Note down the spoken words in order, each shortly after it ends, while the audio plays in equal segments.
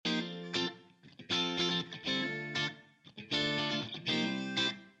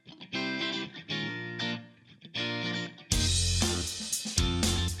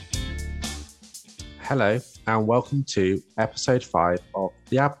Hello, and welcome to episode 5 of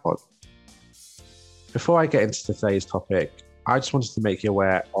the Ad Pod. Before I get into today's topic, I just wanted to make you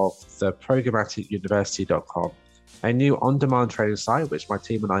aware of the programmaticuniversity.com, a new on-demand training site which my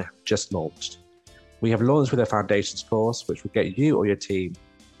team and I have just launched. We have launched with a foundations course which will get you or your team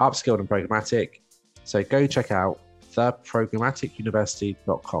upskilled in programmatic, so go check out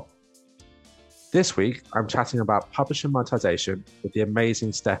theprogrammaticuniversity.com. This week, I'm chatting about publisher monetization with the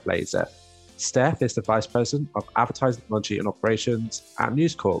amazing Steph Laser. Steph is the Vice President of Advertising Technology and Operations at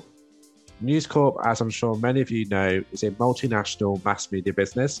News Corp. News Corp, as I'm sure many of you know, is a multinational mass media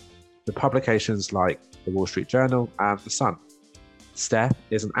business with publications like the Wall Street Journal and The Sun. Steph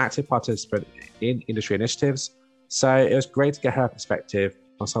is an active participant in industry initiatives, so it was great to get her perspective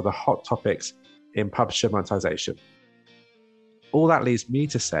on some of the hot topics in publisher monetization. All that leaves me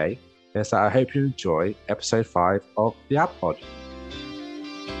to say is that I hope you enjoy episode 5 of the Ad Pod.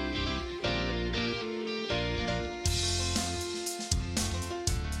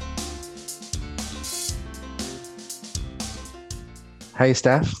 Hey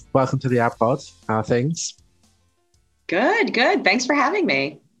Steph, welcome to the Ad Pod. How are things? Good. Thanks for having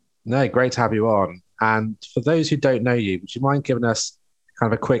me. No, great to have you on. And for those who don't know you, would you mind giving us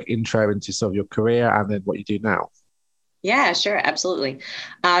kind of a quick intro into sort of your career and then what you do now? Yeah, sure. Absolutely.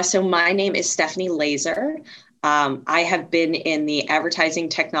 So my name is Stephanie Laser. I have been in the advertising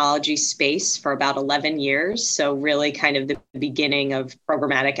technology space for about 11 years. So really kind of the beginning of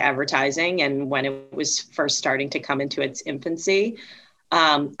programmatic advertising and when it was first starting to come into its infancy.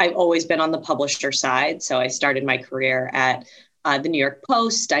 I've always been on the publisher side. So I started my career at the New York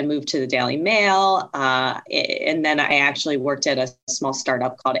Post. I moved to the Daily Mail. And then I actually worked at a small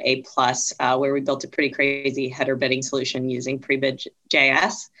startup called E05, where we built a pretty crazy header bidding solution using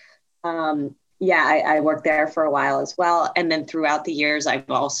Prebid.js. I worked there for a while as well. And then throughout the years, I've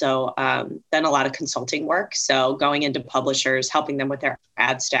also done a lot of consulting work. So going into publishers, helping them with their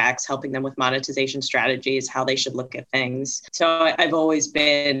ad stacks, helping them with monetization strategies, how they should look at things. So I've always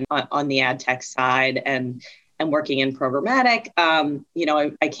been on the ad tech side and working in programmatic.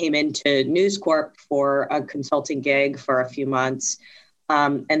 I came into News Corp for a consulting gig for a few months.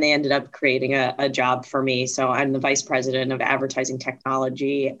 And they ended up creating a job for me. So I'm the vice president of advertising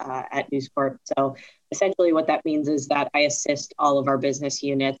technology at News Corp. So essentially what that means is that I assist all of our business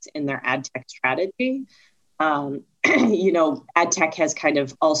units in their ad tech strategy. Ad tech has kind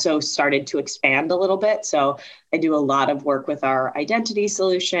of also started to expand a little bit. So I do a lot of work with our identity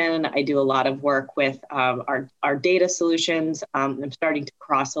solution. I do a lot of work with our data solutions. I'm starting to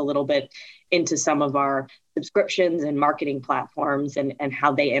cross a little bit into some of our subscriptions and marketing platforms and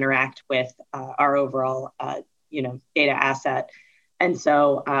how they interact with our overall, data asset. And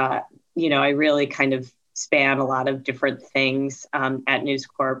so, I really kind of span a lot of different things at News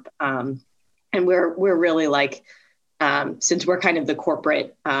Corp. And we're really like, since we're kind of the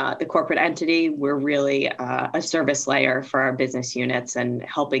corporate entity, we're really a service layer for our business units and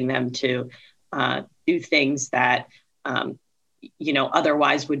helping them to do things that,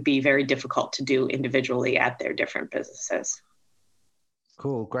 otherwise would be very difficult to do individually at their different businesses.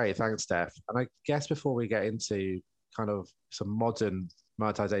 Cool, great. Thanks, Steph. And I guess before we get into kind of some modern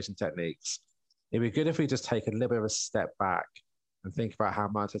monetization techniques, it'd be good if we just take a little bit of a step back and think about how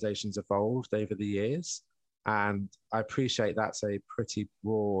monetization's evolved over the years. And I appreciate that's a pretty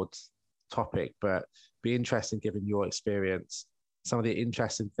broad topic, but be interesting, given your experience, some of the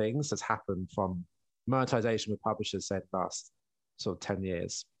interesting things that's happened from monetization with publishers said last sort of 10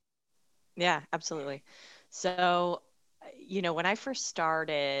 years. Yeah, absolutely. So, when I first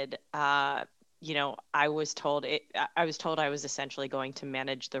started, I was told I was essentially going to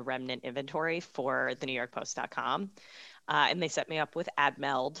manage the remnant inventory for the NewYorkPost.com. And they set me up with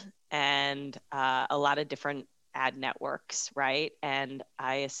AdMeld and a lot of different ad networks, right? And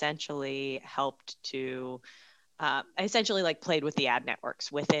I essentially played with the ad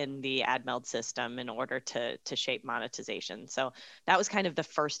networks within the AdMeld system in order to shape monetization. So that was kind of the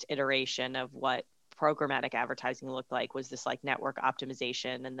first iteration of what programmatic advertising looked like, was this like network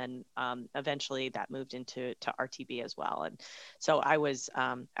optimization. And then eventually that moved into RTB as well. And so I was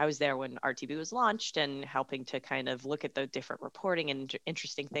there when RTB was launched and helping to kind of look at the different reporting and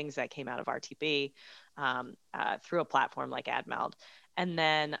interesting things that came out of RTB through a platform like AdMeld. And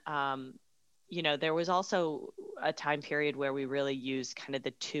then, there was also a time period where we really used kind of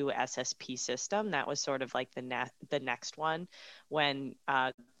the 2 SSP system. That was sort of like the next one when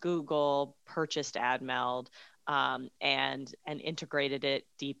Google purchased AdMeld and integrated it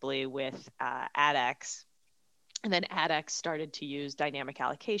deeply with AdX. And then AdX started to use dynamic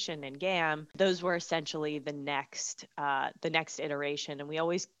allocation and GAM. Those were essentially the next iteration. And we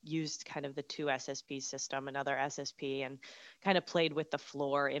always used kind of the two SSP system, another SSP, and kind of played with the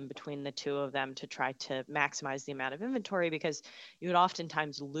floor in between the two of them to try to maximize the amount of inventory, because you would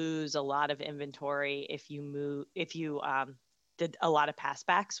oftentimes lose a lot of inventory if you did a lot of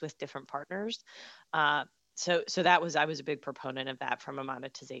passbacks with different partners. So I was a big proponent of that from a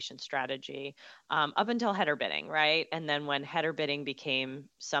monetization strategy, up until header bidding, right? And then when header bidding became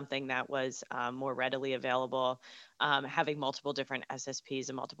something that was more readily available, having multiple different SSPs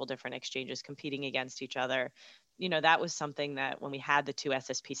and multiple different exchanges competing against each other, that was something that when we had the two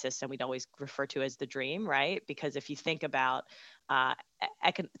SSP system, we'd always refer to as the dream, right? Because if you think about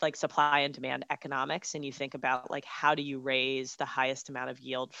like supply and demand economics, and you think about like how do you raise the highest amount of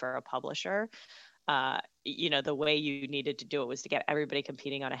yield for a publisher, the way you needed to do it was to get everybody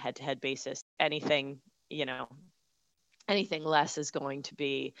competing on a head-to-head basis. Anything less is going to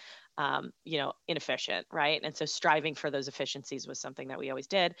be, inefficient, right? And so striving for those efficiencies was something that we always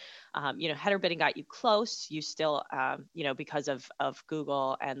did. Header bidding got you close. You still, because of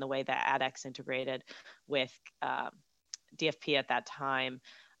Google and the way that AdX integrated with DFP at that time,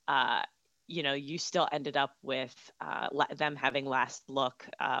 you still ended up with them having last look,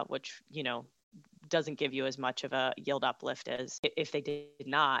 which, doesn't give you as much of a yield uplift as if they did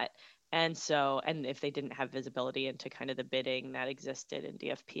not. And if they didn't have visibility into kind of the bidding that existed in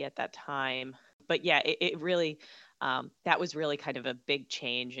DFP at that time. But yeah, it really, that was really kind of a big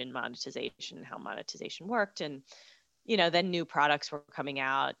change in monetization and how monetization worked. And, then new products were coming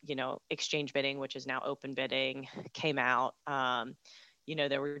out, exchange bidding, which is now open bidding, came out.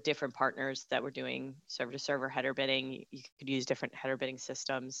 There were different partners that were doing server to server header bidding. You could use different header bidding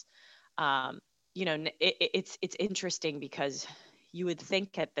systems. It's interesting because you would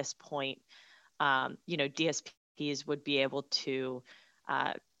think at this point, DSPs would be able to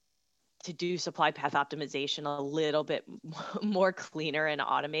do supply path optimization a little bit more cleaner and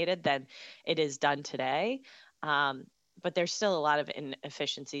automated than it is done today. But there's still a lot of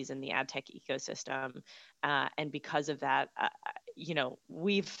inefficiencies in the ad tech ecosystem. And because of that,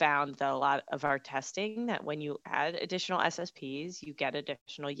 we've found that a lot of our testing that when you add additional SSPs, you get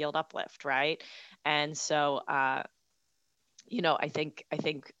additional yield uplift, right? And so, I think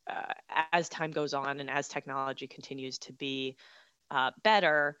as time goes on and as technology continues to be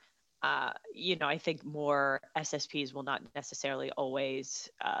better, I think more SSPs will not necessarily always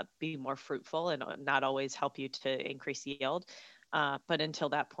be more fruitful and not always help you to increase yield. But until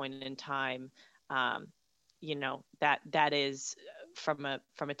that point in time, that is from a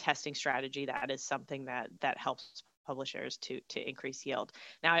testing strategy, that is something that helps publishers to increase yield.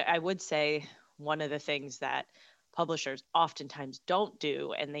 Now, I would say one of the things that publishers oftentimes don't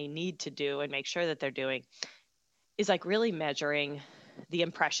do and they need to do and make sure that they're doing is like really measuring the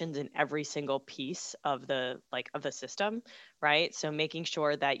impressions in every single piece of the system, right? So making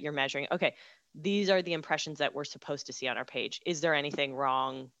sure that you're measuring, okay, these are the impressions that we're supposed to see on our page. Is there anything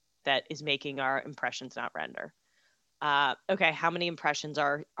wrong that is making our impressions not render? Okay, how many impressions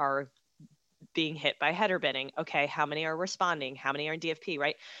are being hit by header bidding? Okay, how many are responding? How many are in DFP,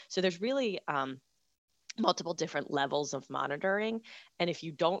 right? So there's really multiple different levels of monitoring. And if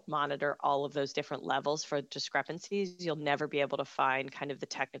you don't monitor all of those different levels for discrepancies, you'll never be able to find kind of the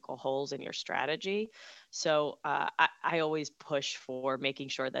technical holes in your strategy. So I always push for making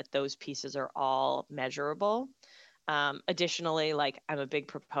sure that those pieces are all measurable. Additionally, I'm a big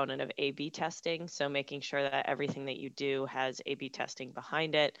proponent of A/B testing. So making sure that everything that you do has A/B testing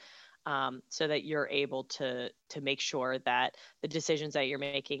behind it. So that you're able to make sure that the decisions that you're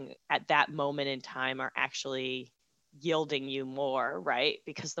making at that moment in time are actually yielding you more, right?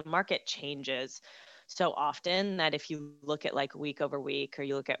 Because the market changes so often that if you look at like week over week or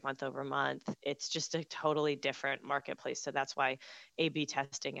you look at month over month, it's just a totally different marketplace. So that's why A/B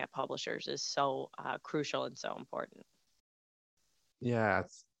testing at publishers is so crucial and so important. Yeah,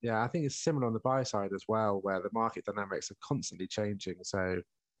 I think it's similar on the buy side as well, where the market dynamics are constantly changing. So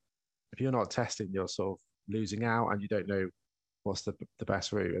if you're not testing, you're sort of losing out and you don't know what's the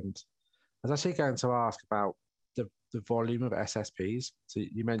best route. And I was actually going to ask about the volume of SSPs. So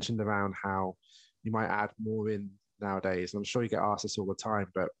you mentioned around how you might add more in nowadays. And I'm sure you get asked this all the time,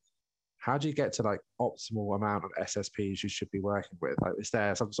 but how do you get to like optimal amount of SSPs you should be working with? Like, is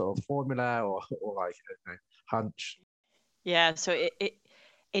there some sort of formula or like, hunch? Yeah, so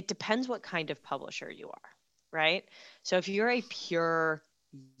it depends what kind of publisher you are, right? So if you're a pure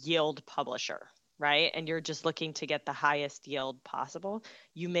yield publisher, right, and you're just looking to get the highest yield possible,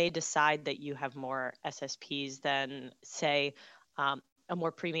 you may decide that you have more SSPs than, say, a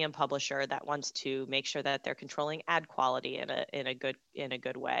more premium publisher that wants to make sure that they're controlling ad quality in a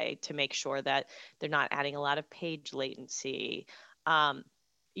good way, to make sure that they're not adding a lot of page latency. I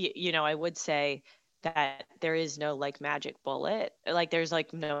would say that there is no like magic bullet, like there's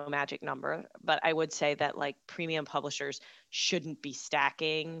like no magic number, but I would say that like premium publishers shouldn't be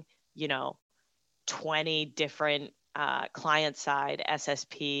stacking, 20 different client side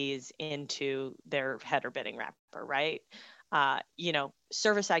SSPs into their header bidding wrapper, right?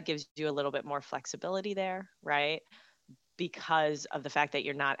 Server side gives you a little bit more flexibility there, right? Because of the fact that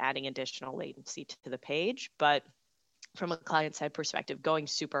you're not adding additional latency to the page. But from a client side perspective, going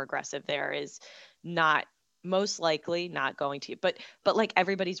super aggressive there is not most likely not going to, but like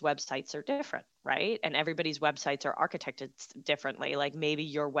everybody's websites are different, right? And everybody's websites are architected differently. Like maybe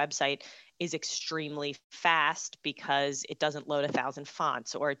your website is extremely fast because it doesn't load 1,000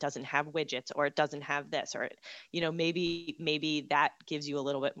 fonts, or it doesn't have widgets, or it doesn't have this, or maybe that gives you a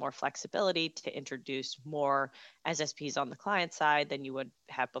little bit more flexibility to introduce more SSPs on the client side than you would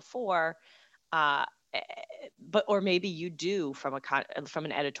have before. Or maybe you do from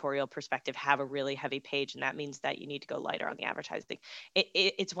an editorial perspective have a really heavy page, and that means that you need to go lighter on the advertising.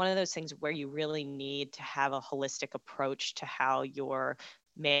 It's one of those things where you really need to have a holistic approach to how you're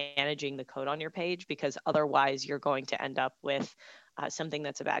managing the code on your page, because otherwise you're going to end up with something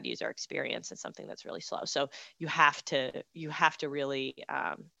that's a bad user experience and something that's really slow. So you have to really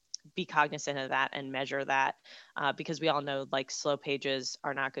be cognizant of that and measure that, because we all know like slow pages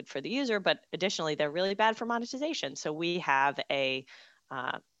are not good for the user, but additionally they're really bad for monetization. So we have a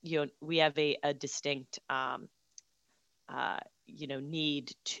distinct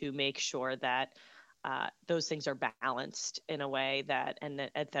need to make sure that those things are balanced in a way that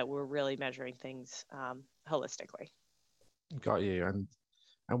we're really measuring things holistically. Got you.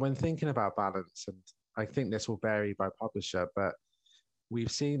 And when thinking about balance, and I think this will vary by publisher, but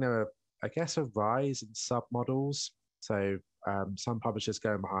we've seen I guess a rise in submodels. So some publishers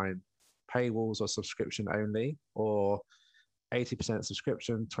going behind paywalls or subscription only, or 80%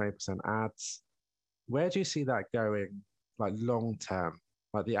 subscription, 20% ads. Where do you see that going, like long term,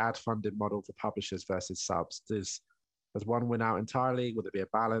 like the ad funded model for publishers versus subs? Does one win out entirely? Would it be a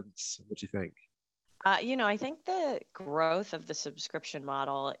balance? What do you think? I think the growth of the subscription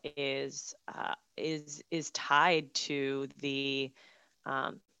model is tied to the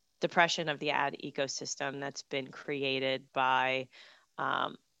depression of the ad ecosystem that's been created by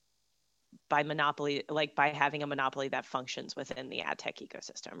monopoly, like by having a monopoly that functions within the ad tech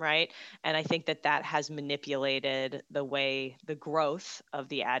ecosystem, right? And I think that has manipulated the growth of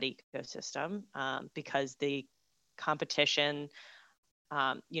the ad ecosystem, because the competition,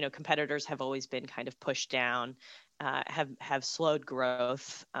 competitors have always been kind of pushed down, have slowed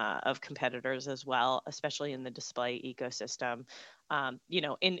growth of competitors as well, especially in the display ecosystem.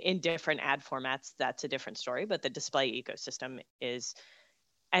 In different ad formats, that's a different story, but the display ecosystem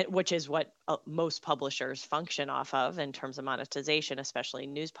which is what most publishers function off of in terms of monetization, especially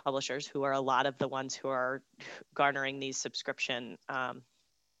news publishers, who are a lot of the ones who are garnering these subscription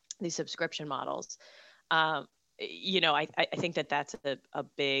models. I think that's a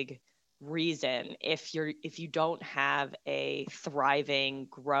big reason. If you don't have a thriving,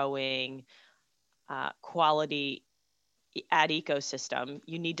 growing, quality ad ecosystem,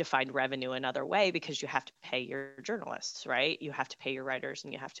 you need to find revenue another way, because you have to pay your journalists, right? You have to pay your writers,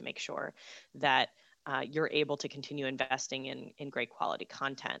 and you have to make sure that you're able to continue investing in great quality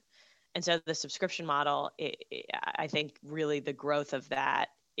content. And so the subscription model, I think really the growth of that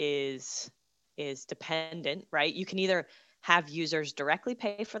is dependent, right? You can either have users directly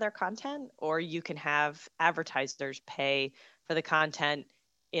pay for their content, or you can have advertisers pay for the content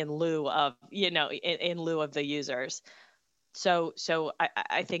in lieu of the users. So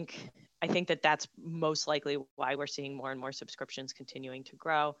I think that's most likely why we're seeing more and more subscriptions continuing to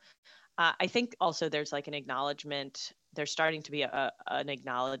grow. I think also there's like an acknowledgement. There's starting to be an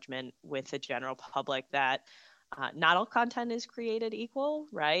acknowledgement with the general public that not all content is created equal,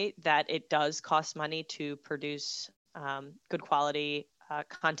 right? That it does cost money to produce good quality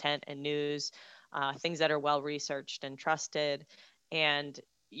content and news, things that are well researched and trusted. And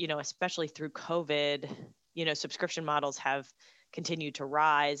especially through COVID, subscription models have continued to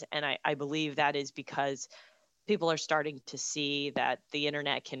rise. And I believe that is because people are starting to see that the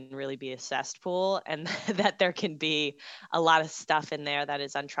internet can really be a cesspool, and that there can be a lot of stuff in there that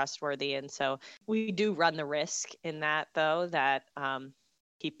is untrustworthy. And so we do run the risk in that, though, that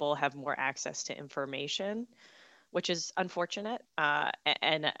people have more access to information, which is unfortunate.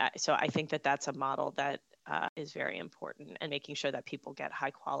 So I think that that's a model that is very important, and making sure that people get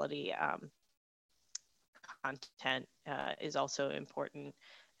high quality content is also important,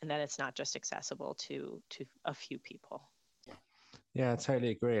 and that it's not just accessible to a few people. Yeah, I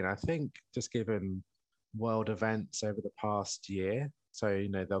totally agree. And I think just given world events over the past year, so,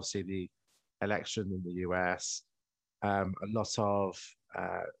 obviously the election in the US, a lot of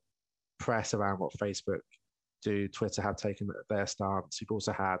press around what Facebook do, Twitter have taken their stance. You've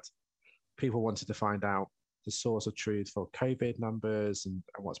also had people wanted to find out the source of truth for COVID numbers and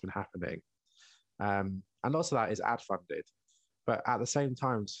what's been happening. And lots of that is ad funded. But at the same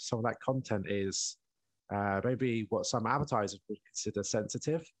time, some of that content is maybe what some advertisers would consider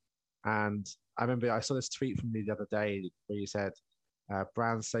sensitive. And I remember I saw this tweet from you the other day where you said,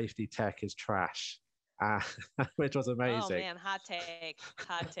 brand safety tech is trash, which was amazing. Oh man, hot take,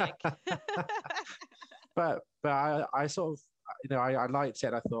 hot take. but I sort of, I liked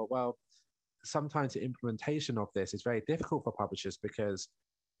it. I thought, well, sometimes the implementation of this is very difficult for publishers because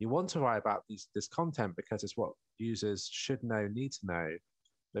you want to write about this content because it's what users should know, need to know.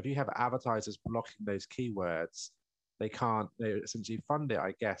 But if you have advertisers blocking those keywords, they essentially fund it,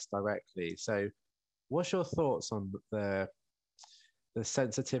 I guess, directly. So what's your thoughts on the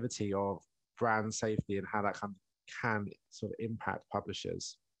sensitivity of brand safety and how that can sort of impact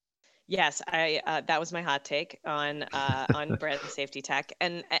publishers? Yes, that was my hot take on brand safety tech.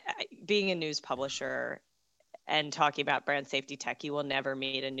 And being a news publisher and talking about brand safety tech, you will never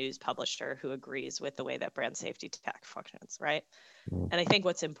meet a news publisher who agrees with the way that brand safety tech functions, right? And I think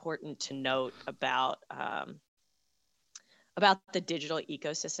what's important to note about the digital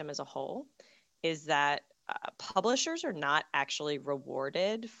ecosystem as a whole is that publishers are not actually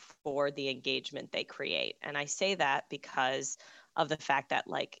rewarded for the engagement they create. And I say that because of the fact that,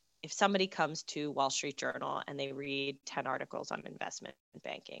 like, if somebody comes to Wall Street Journal and they read 10 articles on investment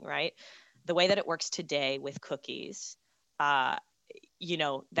banking, right? The way that it works today with cookies, that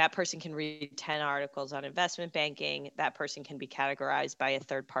person can read 10 articles on investment banking. That person can be categorized by a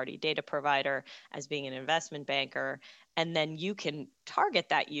third-party data provider as being an investment banker. And then you can target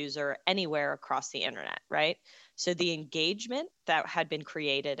that user anywhere across the internet, right? So the engagement that had been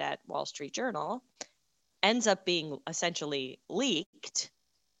created at Wall Street Journal ends up being essentially leaked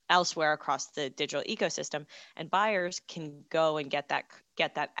elsewhere across the digital ecosystem, and buyers can go and get that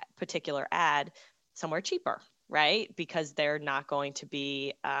particular ad somewhere cheaper, right? Because they're not going to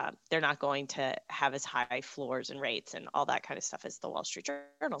have as high floors and rates and all that kind of stuff as the Wall Street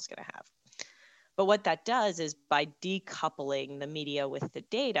Journal is going to have. But what that does is, by decoupling the media with the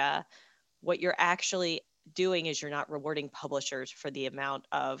data, what you're actually doing is you're not rewarding publishers for the amount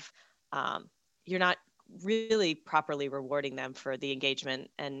of you're not really properly rewarding them for the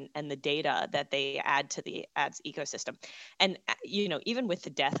engagement and the data that they add to the ads ecosystem. And even with the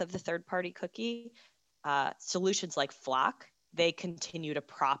death of the third-party cookie, solutions like Flock, they continue to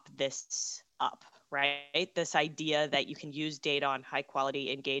prop this up, right? This idea that you can use data on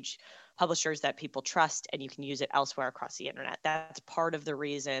high-quality, engaged publishers that people trust, and you can use it elsewhere across the internet. That's part of the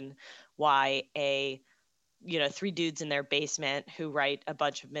reason why three dudes in their basement who write a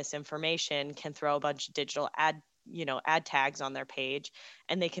bunch of misinformation can throw a bunch of digital ad tags on their page,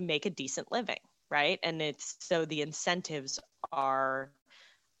 and they can make a decent living, right? And it's so the incentives are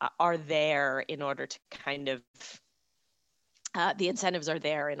there in order to kind of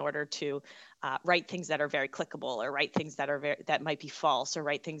write things that are very clickable, or write things that might be false, or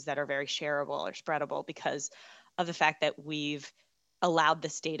write things that are very shareable or spreadable, because of the fact that we've allowed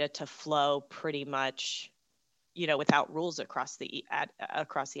this data to flow pretty much without rules across the ad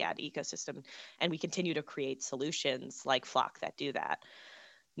ecosystem. And we continue to create solutions like Flock that do that.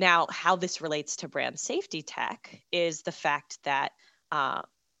 Now, how this relates to brand safety tech is the fact that,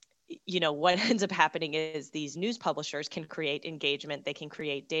 what ends up happening is these news publishers can create engagement, they can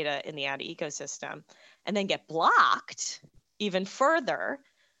create data in the ad ecosystem, and then get blocked even further,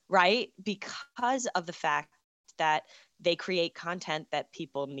 right? Because of the fact that they create content that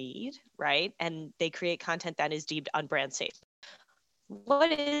people need, right? And they create content that is deemed unbrand safe.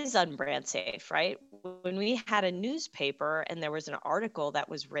 What is unbrand safe, right? When we had a newspaper and there was an article that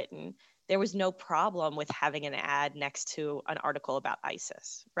was written, there was no problem with having an ad next to an article about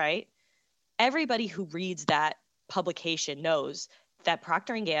ISIS, right? Everybody who reads that publication knows that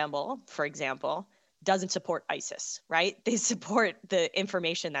Procter & Gamble, for example, doesn't support ISIS, right? They support the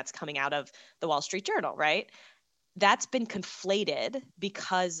information that's coming out of the Wall Street Journal, right? That's been conflated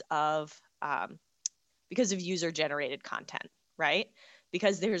because of user-generated content, right?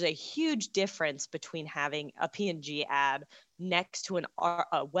 Because there's a huge difference between having a P&G ad next to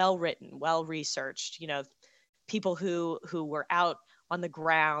a well-written, well-researched, people who were out on the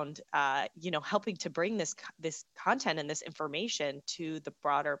ground, helping to bring this content and this information to the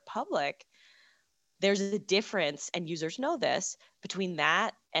broader public, there's a difference, and users know this, between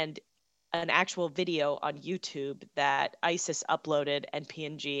that and an actual video on YouTube that ISIS uploaded and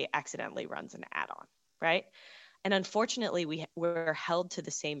PNG accidentally runs an ad on, right? And unfortunately, we're held to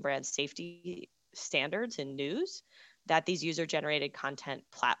the same brand safety standards in news that these user-generated content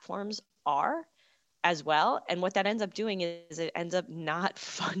platforms are as well. And what that ends up doing is it ends up not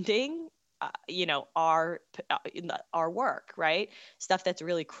funding, our work, right? Stuff that's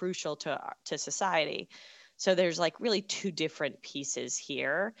really crucial to society. So there's like really two different pieces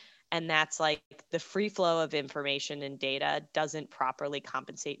here. And that's like the free flow of information and data doesn't properly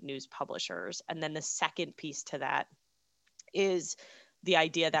compensate news publishers. And then the second piece to that is the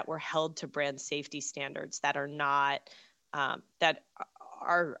idea that we're held to brand safety standards that are not that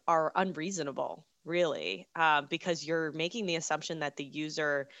are unreasonable, really, because you're making the assumption that the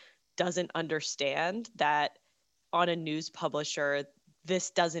user doesn't understand that on a news publisher, this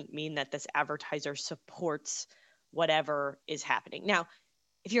doesn't mean that this advertiser supports whatever is happening. Now,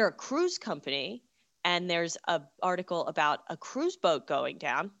 if you're a cruise company and there's an article about a cruise boat going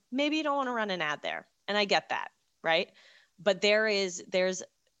down, maybe you don't want to run an ad there. And I get that, right? But there's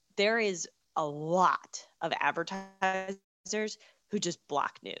a lot of advertisers who just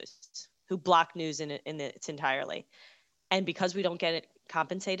block news, who block news in its entirely. And because we don't get it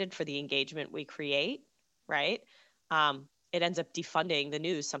compensated for the engagement we create, right? It ends up defunding the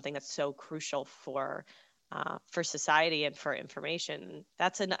news, something that's so crucial for society and for information.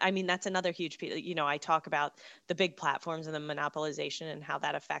 That's another huge piece. I talk about the big platforms and the monopolization and how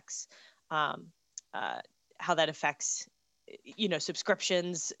that affects um, uh,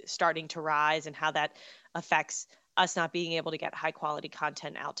 subscriptions starting to rise, and how that affects us not being able to get high quality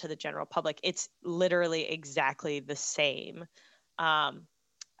content out to the general public. It's literally exactly the same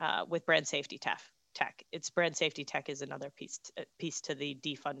with brand safety tech. It's brand safety tech is another piece to the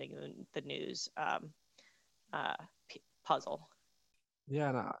defunding the news uh, puzzle. Yeah,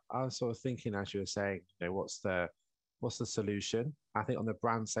 and I was sort of thinking as you were saying, what's the solution? I think on the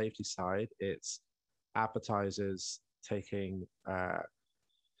brand safety side, it's advertisers taking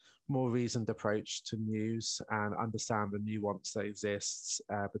more reasoned approach to news and understand the nuance that exists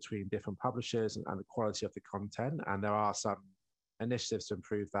between different publishers and the quality of the content. And there are some initiatives to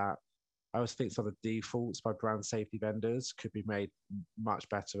improve that. I always think some of the defaults by brand safety vendors could be made much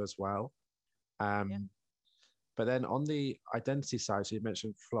better as well. Yeah. But then on the identity side, so you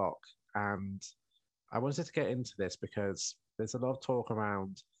mentioned Flock, and I wanted to get into this because there's a lot of talk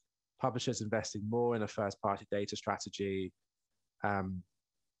around publishers investing more in a first-party data strategy. Um,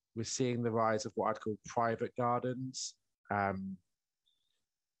 we're seeing the rise of what I'd call private gardens, um,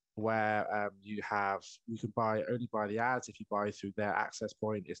 where you can only buy the ads if you buy through their access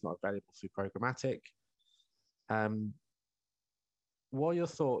point. It's not available through programmatic. Um, what are your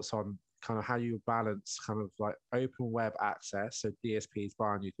thoughts on kind of how you balance kind of like open web access, so DSPs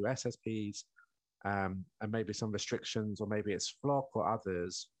buying you through SSPs, and maybe some restrictions, or maybe it's Flock or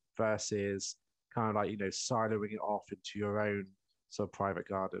others, versus kind of like, siloing it off into your own sort of private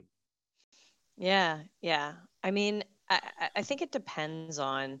garden? Yeah, yeah. I mean, I think it depends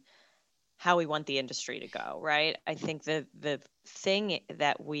on how we want the industry to go, right? I think the thing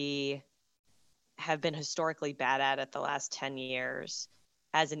that we have been historically bad at the last 10 years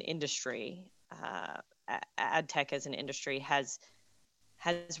as an industry, ad tech as an industry has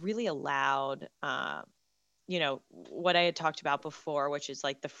really allowed, what I had talked about before, which is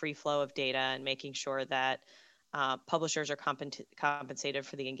like the free flow of data and making sure that publishers are compensated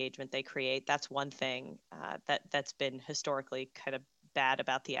for the engagement they create. That's one thing that's been historically kind of bad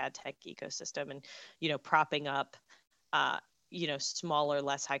about the ad tech ecosystem, and propping up smaller,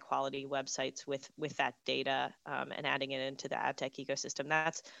 less high quality websites with that data, and adding it into the ad tech ecosystem.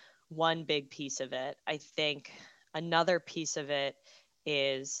 That's one big piece of it. I think another piece of it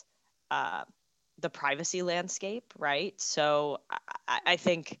is uh, the privacy landscape, right? So I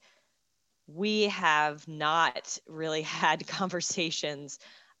think we have not really had conversations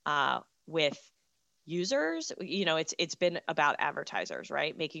with users. It's been about advertisers,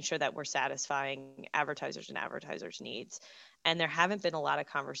 right? Making sure that we're satisfying advertisers and advertisers' needs. And there haven't been a lot of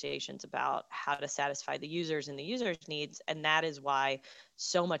conversations about how to satisfy the users and the users' needs. And that is why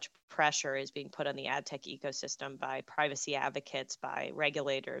so much pressure is being put on the ad tech ecosystem by privacy advocates, by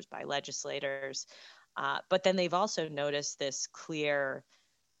regulators, by legislators. But then they've also noticed this clear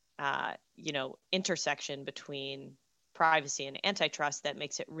intersection between privacy and antitrust that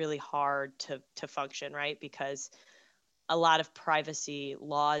makes it really hard to function, right? Because a lot of privacy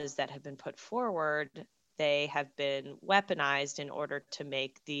laws that have been put forward, they have been weaponized in order to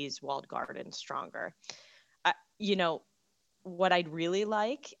make these walled gardens stronger. Uh, you know, what I'd really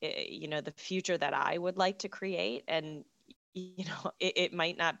like, the future that I would like to create, and it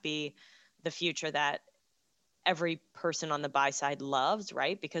might not be the future that every person on the buy side loves,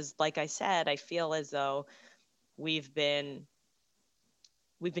 right? Because like I said, I feel as though we've been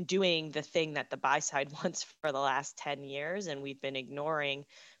doing the thing that the buy side wants for the last 10 years, and we've been ignoring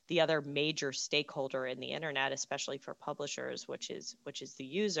the other major stakeholder in the internet, especially for publishers, which is the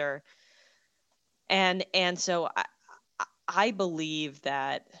user. And so I believe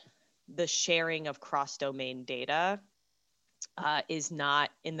that the sharing of cross-domain data is not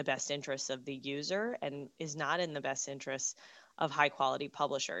in the best interests of the user and is not in the best interests of high quality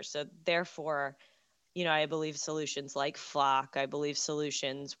publishers. So therefore, I believe solutions like Flock, I believe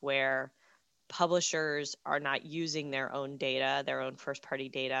solutions where publishers are not using their own data, their own first party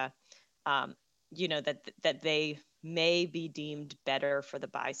data, um, that they may be deemed better for the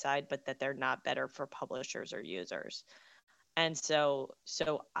buy side, but that they're not better for publishers or users. And so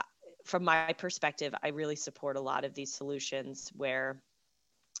from my perspective, I really support a lot of these solutions where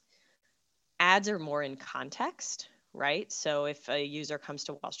ads are more in context, right? So if a user comes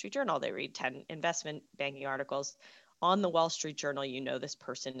to Wall Street Journal, they read 10 investment banking articles. On the Wall Street Journal, this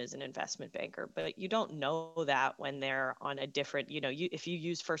person is an investment banker, but you don't know that when they're on a different, if you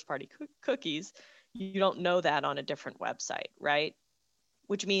use first party cookies, you don't know that on a different website, right?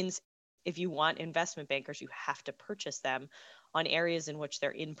 Which means if you want investment bankers, you have to purchase them on areas in which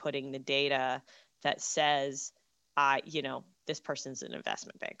they're inputting the data that says, this person's an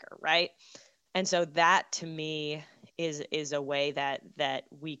investment banker, right? And so that to me is a way that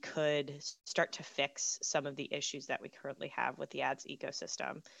we could start to fix some of the issues that we currently have with the ads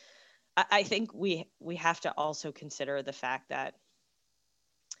ecosystem. I think we have to also consider the fact that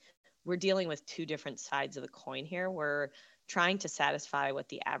we're dealing with two different sides of the coin here. We're trying to satisfy what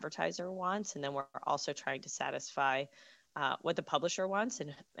the advertiser wants, and then we're also trying to satisfy what the publisher wants.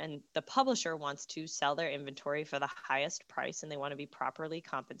 And the publisher wants to sell their inventory for the highest price, and they want to be properly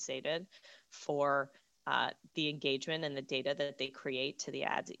compensated for the engagement and the data that they create to the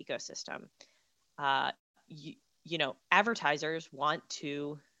ads ecosystem. Uh, Advertisers want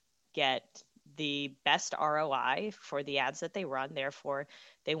to get the best ROI for the ads that they run. Therefore,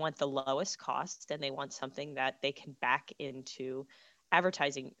 they want the lowest cost, and they want something that they can back into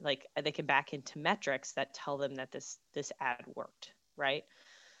advertising, like they can back into metrics that tell them that this ad worked, right?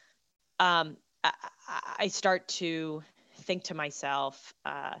 I start to think to myself,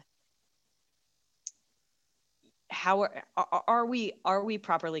 how are we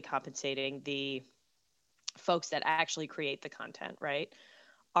properly compensating the folks that actually create the content, right?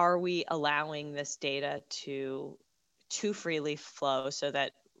 Are we allowing this data to freely flow so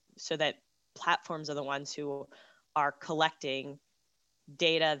that platforms are the ones who are collecting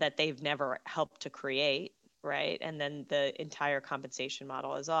data that they've never helped to create, right? And then the entire compensation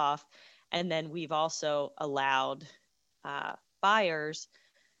model is off. And then we've also allowed buyers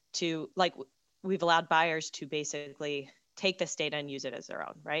to basically take this data and use it as their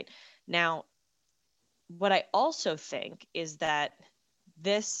own, right? Now, what I also think is that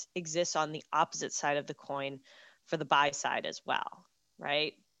this exists on the opposite side of the coin for the buy side as well,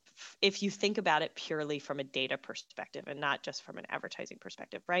 right? If you think about it purely from a data perspective and not just from an advertising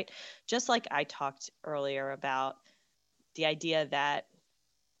perspective, right? Just like I talked earlier about the idea that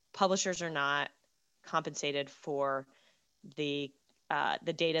publishers are not compensated for the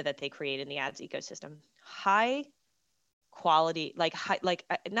data that they create in the ads ecosystem. High quality,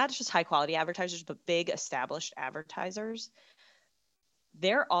 not just high quality advertisers, but big established advertisers,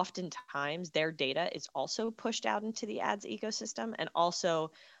 oftentimes their data is also pushed out into the ads ecosystem and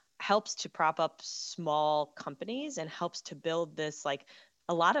also helps to prop up small companies and helps to build this, like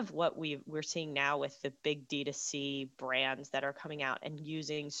a lot of what we're seeing now with the big D2C brands that are coming out and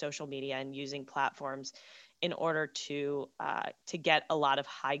using social media and using platforms in order to get a lot of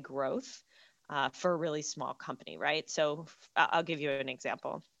high growth for a really small company, right? So I'll give you an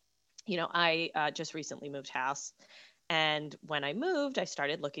example. I just recently moved house. And when I moved, I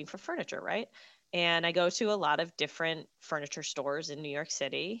started looking for furniture, right? And I go to a lot of different furniture stores in New York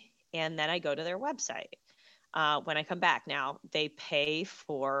City, and then I go to their website. When I come back, now they pay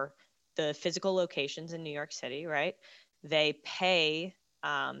for the physical locations in New York City, right? They pay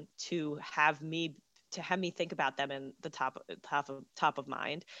to have me think about them in the top of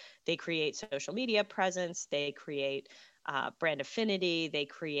mind. They create social media presence. They create brand affinity. They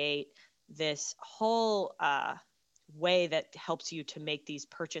create this whole way that helps you to make these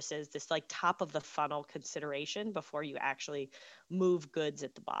purchases, this like top of the funnel consideration before you actually move goods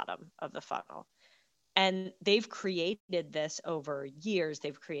at the bottom of the funnel. And they've created this over years.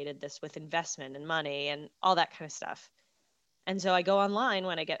 They've created this with investment and money and all that kind of stuff. And so I go online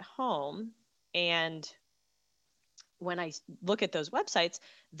when I get home, and when I look at those websites,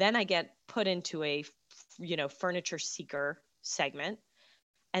 then I get put into a, furniture seeker segment.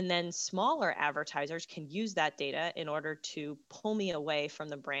 And then smaller advertisers can use that data in order to pull me away from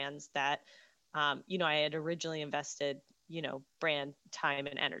the brands that, I had originally invested, brand time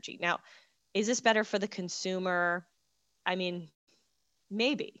and energy. Now, is this better for the consumer? I mean,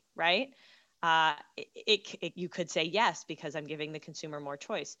 maybe, right? You could say yes, because I'm giving the consumer more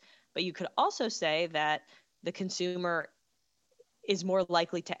choice. But you could also say that the consumer is more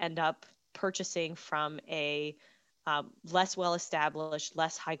likely to end up purchasing from a less well-established, uh,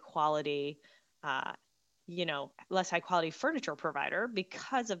 less high quality furniture provider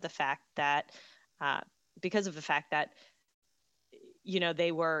because of the fact that uh,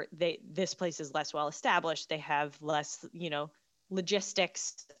 this place is less well established. They have less,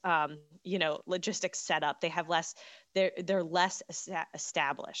 logistics, logistics set up. They have less, they're less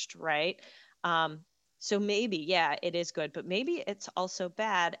established, right? So maybe, yeah, it is good, but maybe it's also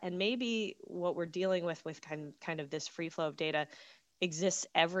bad. And maybe what we're dealing with kind of this free flow of data exists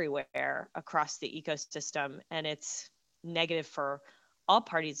everywhere across the ecosystem, and it's negative for all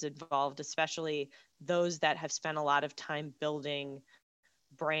parties involved, especially those that have spent a lot of time brands,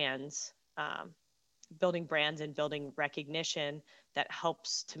 building brands and building recognition that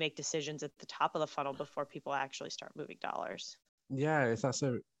helps to make decisions at the top of the funnel before people actually start moving dollars. Yeah, that's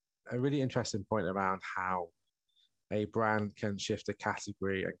a really interesting point around how a brand can shift a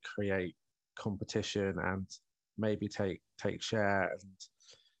category and create competition and maybe take share. And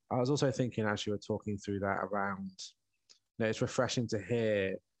I was also thinking, as you were talking through that, around, it's refreshing to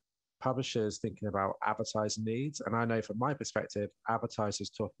hear publishers thinking about advertiser needs. And I know from my perspective,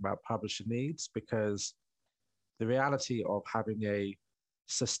 advertisers talking about publisher needs, because the reality of having a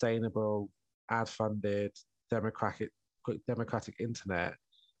sustainable, ad-funded, democratic internet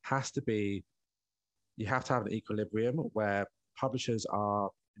has to be, you have to have an equilibrium where publishers are,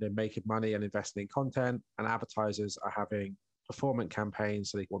 making money and investing in content, and advertisers are having performance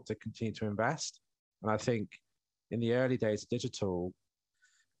campaigns, so they want to continue to invest. And I think in the early days of digital,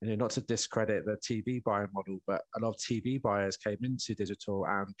 not to discredit the TV buying model, but a lot of TV buyers came into digital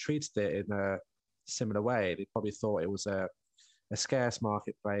and treated it in a similar way. They probably thought it was a scarce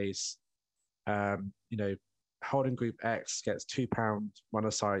marketplace. Holding group X gets £2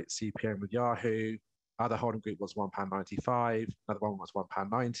 monosite CPM with Yahoo. Other holding group was £1.95. Another one was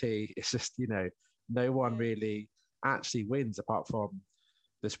 £1.90. It's just, no one really actually wins apart from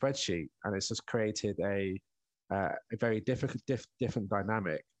the spreadsheet, and it's just created a very different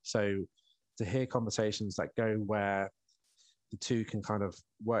dynamic. So to hear conversations that go where the two can kind of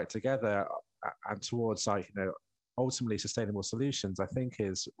work together and towards ultimately sustainable solutions, I think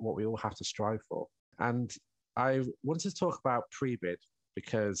is what we all have to strive for. And I wanted to talk about pre-bid,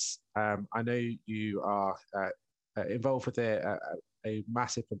 because I know you are involved with it, a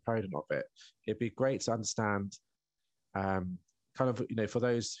massive component of it. It'd be great to understand kind of, for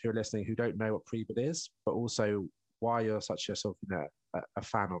those who are listening who don't know what pre-bid is, but also why you're such a sort of, a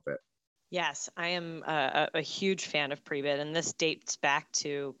fan of it. Yes, I am a huge fan of pre-bid, and this dates back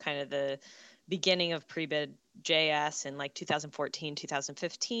to kind of the beginning of pre-bid JS in like 2014,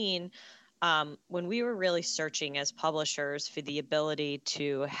 2015, when we were really searching as publishers for the ability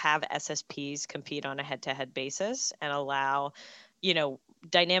to have SSPs compete on a head-to-head basis and allow,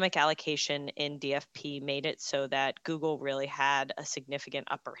 dynamic allocation in DFP made it so that Google really had a significant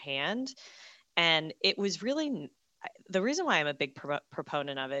upper hand. And it was really, the reason why I'm a big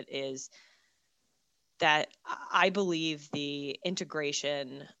proponent of it is that I believe the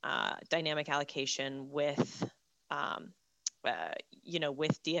integration, dynamic allocation with,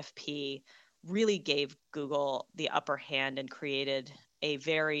 with DFP really gave Google the upper hand and created a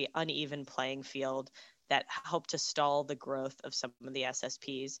very uneven playing field that helped to stall the growth of some of the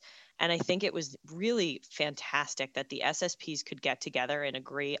SSPs. And I think it was really fantastic that the SSPs could get together and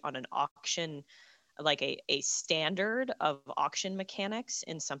agree on an auction, like a standard of auction mechanics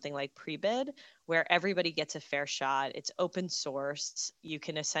in something like pre-bid, where everybody gets a fair shot. It's open source. You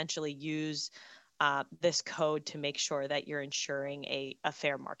can essentially use this code to make sure that you're ensuring a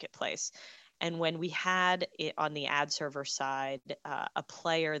fair marketplace. And when we had it on the ad server side, a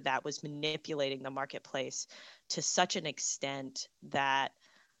player that was manipulating the marketplace to such an extent that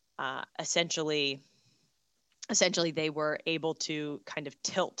essentially they were able to kind of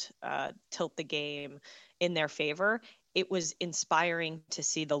tilt the game in their favor, it was inspiring to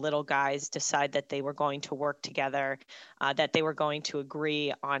see the little guys decide that they were going to work together, that they were going to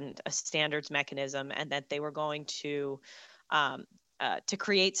agree on a standards mechanism, and that they were going to to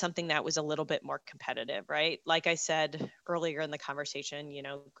create something that was a little bit more competitive, right? Like I said earlier in the conversation,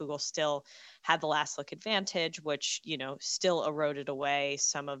 Google still had the last look advantage, which, still eroded away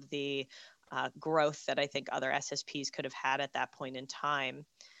some of the growth that I think other SSPs could have had at that point in time.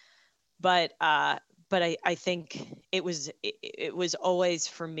 But I think it was always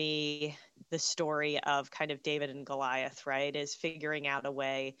for me the story of kind of David and Goliath, right? Is figuring out a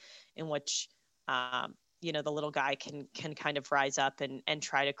way in which the little guy can kind of rise up and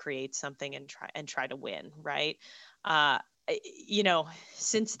try to create something and try to win, right?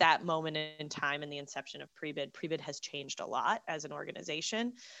 Since that moment in time and the inception of Prebid has changed a lot as an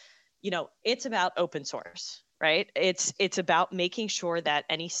organization. It's about open source, right? It's about making sure that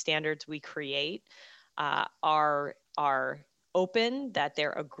any standards we create are open, that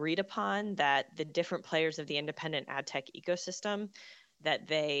they're agreed upon, that the different players of the independent ad tech ecosystem, that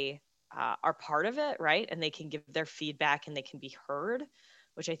they are part of it, right? And they can give their feedback and they can be heard,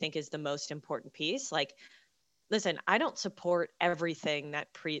 which I think is the most important piece. Like, listen, I don't support everything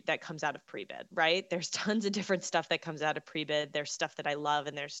that comes out of Prebid, right? There's tons of different stuff that comes out of Prebid. There's stuff that I love,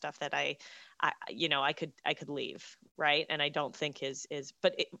 and there's stuff that I could leave, right? And I don't think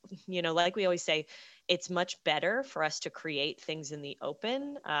but like we always say, it's much better for us to create things in the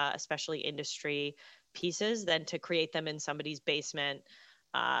open, especially industry pieces, than to create them in somebody's basement,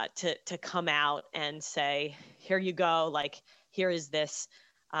 to come out and say, here you go, like, here is this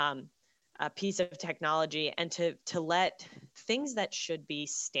a piece of technology, and to let things that should be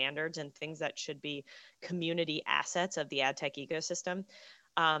standards and things that should be community assets of the ad tech ecosystem.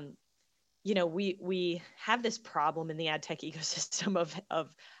 We have this problem in the ad tech ecosystem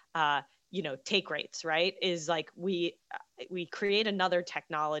of take rates, right? Is like we create another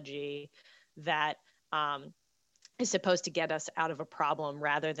technology that is supposed to get us out of a problem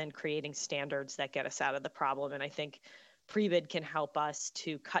rather than creating standards that get us out of the problem. And I think Prebid can help us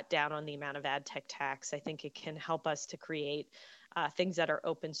to cut down on the amount of ad tech tax. I think it can help us to create things that are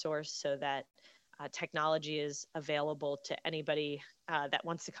open source so that technology is available to anybody that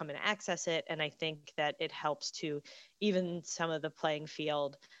wants to come and access it. And I think that it helps to even some of the playing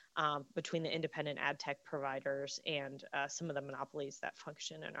field between the independent ad tech providers and some of the monopolies that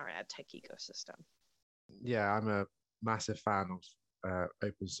function in our ad tech ecosystem. Yeah, I'm a massive fan of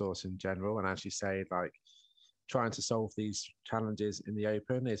open source in general, and as you say, like, trying to solve these challenges in the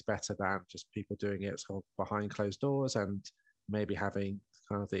open is better than just people doing it sort of behind closed doors and maybe having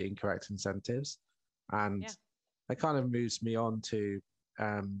kind of the incorrect incentives. And it kind of moves me on to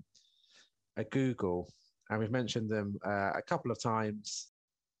a Google, and we've mentioned them a couple of times.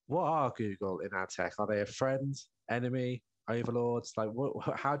 What are Google in ad tech? Are they a friend, enemy, overlords? Like,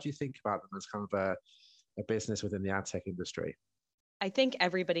 how do you think about them as kind of a business within the ad tech industry? I think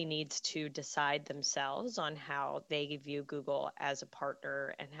everybody needs to decide themselves on how they view Google as a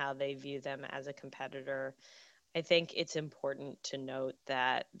partner and how they view them as a competitor. I think it's important to note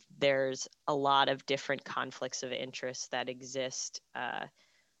that there's a lot of different conflicts of interest that exist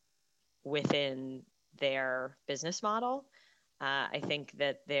within their business model. I think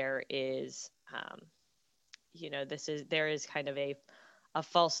that there is, there is kind of a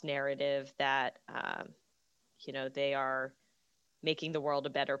false narrative that, they are making the world a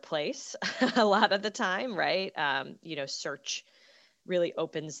better place a lot of the time, right? Search really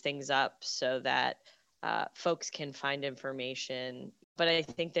opens things up so that folks can find information. But I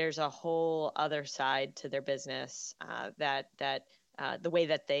think there's a whole other side to their business that the way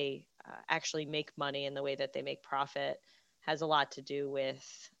that they actually make money and the way that they make profit has a lot to do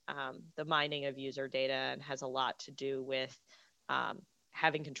with the mining of user data, and has a lot to do with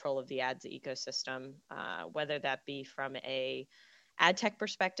having control of the ads ecosystem, whether that be from a ad tech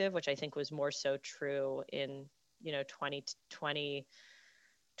perspective, which I think was more so true in 2020,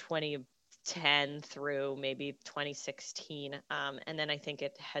 2010 through maybe 2016, and then I think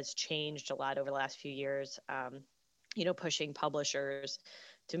it has changed a lot over the last few years. Pushing publishers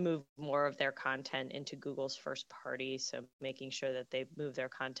to move more of their content into Google's first party, so making sure that they move their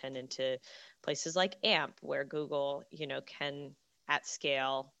content into places like AMP, where Google can at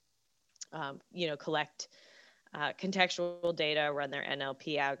scale collect contextual data, run their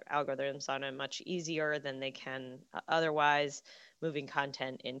NLP algorithms on it much easier than they can otherwise, moving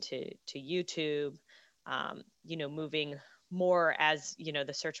content into YouTube, moving more as,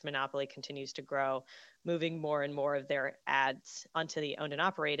 the search monopoly continues to grow, moving more and more of their ads onto the owned and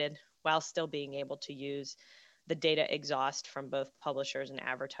operated, while still being able to use the data exhaust from both publishers and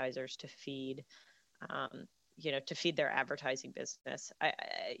advertisers to feed their advertising business.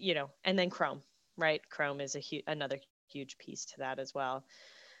 And then Chrome. Right. Chrome is another huge piece to that as well.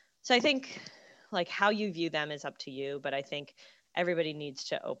 So I think, like, how you view them is up to you. But I think everybody needs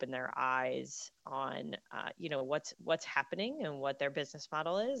to open their eyes on, what's happening and what their business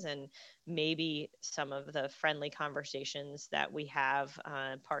model is. And maybe some of the friendly conversations that we have,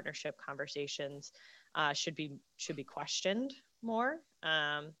 partnership conversations, should be questioned more.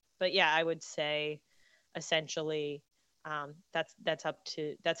 But yeah, I would say essentially, that's up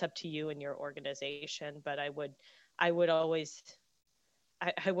to you and your organization. But I would always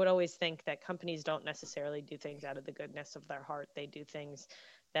think that companies don't necessarily do things out of the goodness of their heart. They do things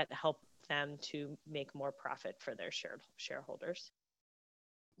that help them to make more profit for their shareholders.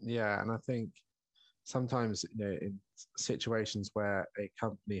 Yeah, and I think sometimes, in situations where a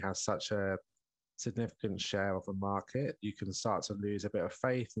company has such a significant share of a market, you can start to lose a bit of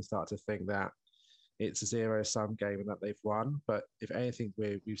faith and start to think that it's a zero-sum game and that they've won. But if anything,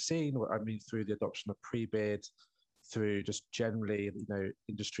 we've seen, I mean, through the adoption of pre-bid, through just generally,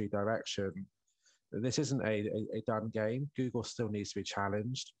 industry direction, this isn't a done game. Google still needs to be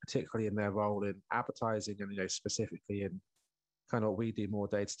challenged, particularly in their role in advertising and, specifically in kind of what we do more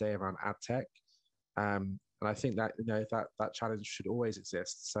day to day around ad tech. And I think that, that challenge should always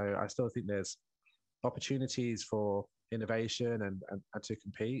exist. So I still think there's opportunities for innovation and to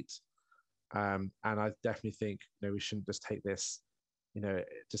compete. And I definitely think, we shouldn't just take this,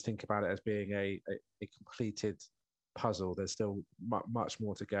 just think about it as being a completed puzzle. There's still much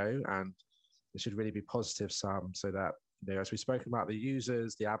more to go, and it should really be positive sum so that, as we spoke about, the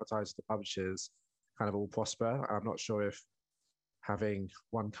users, the advertisers, the publishers kind of all prosper. I'm not sure if having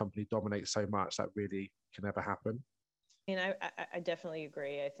one company dominate so much that really can ever happen. I mean, I definitely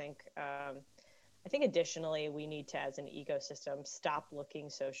agree. I think additionally, we need to, as an ecosystem, stop looking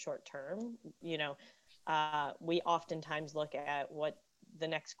so short term. We oftentimes look at what the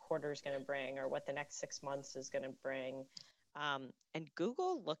next quarter is going to bring or what the next 6 months is going to bring. And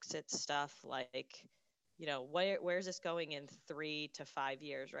Google looks at stuff like, where's this going in 3 to 5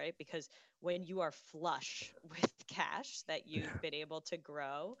 years, right? Because when you are flush with cash that you've been able to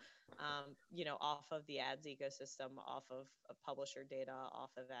grow, off of the ads ecosystem, off of publisher data,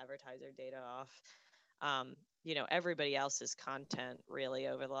 off of advertiser data, off, everybody else's content really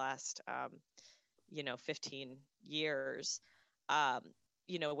over the last, 15 years,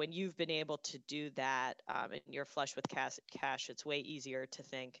 when you've been able to do that, and you're flush with cash, it's way easier to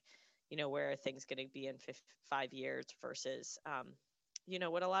think, where are things going to be in 5 years versus,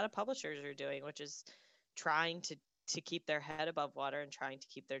 what a lot of publishers are doing, which is trying to keep their head above water and trying to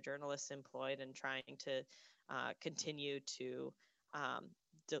keep their journalists employed and trying to continue to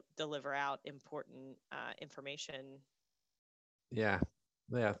deliver out important information. Yeah,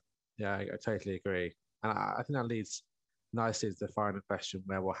 I totally agree. And I think that leads nicely to the final question,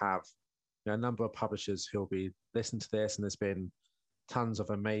 where we'll have, a number of publishers who'll be listening to this, and there's been tons of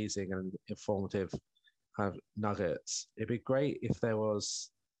amazing and informative kind of nuggets. It'd be great if there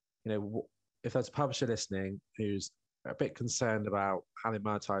was, if there's a publisher listening who's a bit concerned about how they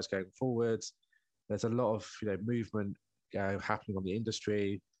monetize going forward. There's a lot of, movement happening on the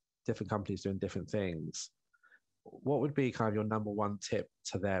industry, different companies doing different things. What would be kind of your number one tip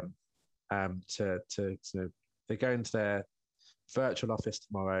to them, they go into their virtual office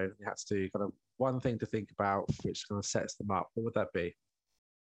tomorrow, they had to do kind of one thing to think about which kind of sets them up? What would that be?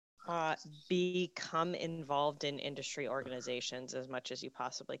 Become involved in industry organizations as much as you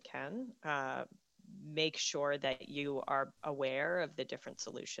possibly can. Make sure that you are aware of the different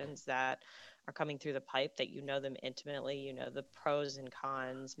solutions that are coming through the pipe, that you know them intimately, the pros and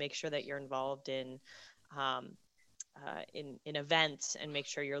cons. Make sure that you're involved in events, and make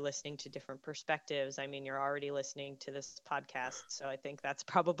sure you're listening to different perspectives. I mean, you're already listening to this podcast, so I think that's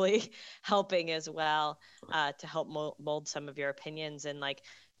probably helping as well, to help mold some of your opinions, and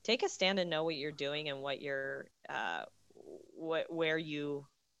take a stand and know what you're doing and what your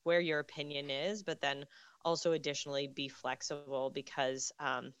where your opinion is, but then also additionally be flexible, because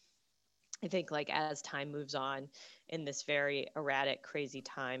I think as time moves on in this very erratic, crazy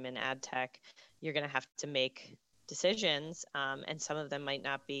time in ad tech, you're going to have to make decisions, and some of them might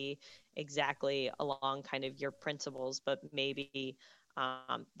not be exactly along kind of your principles, but maybe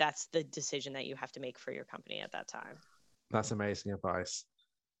that's the decision that you have to make for your company at that time. That's amazing advice.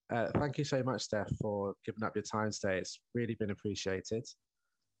 Thank you so much, Steph, for giving up your time today. It's really been appreciated.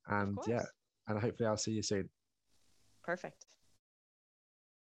 And and hopefully I'll see you soon. Perfect.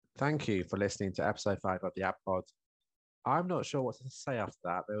 Thank you for listening to episode 5 of the Ad Pod. I'm not sure what to say after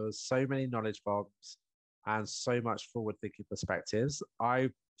that. There was so many knowledge bombs and so much forward-thinking perspectives. I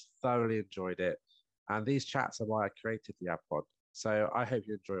thoroughly enjoyed it. And these chats are why I created the Ad Pod. So I hope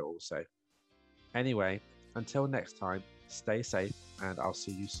you enjoy it also. Anyway, until next time, stay safe and I'll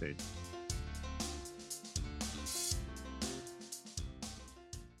see you soon.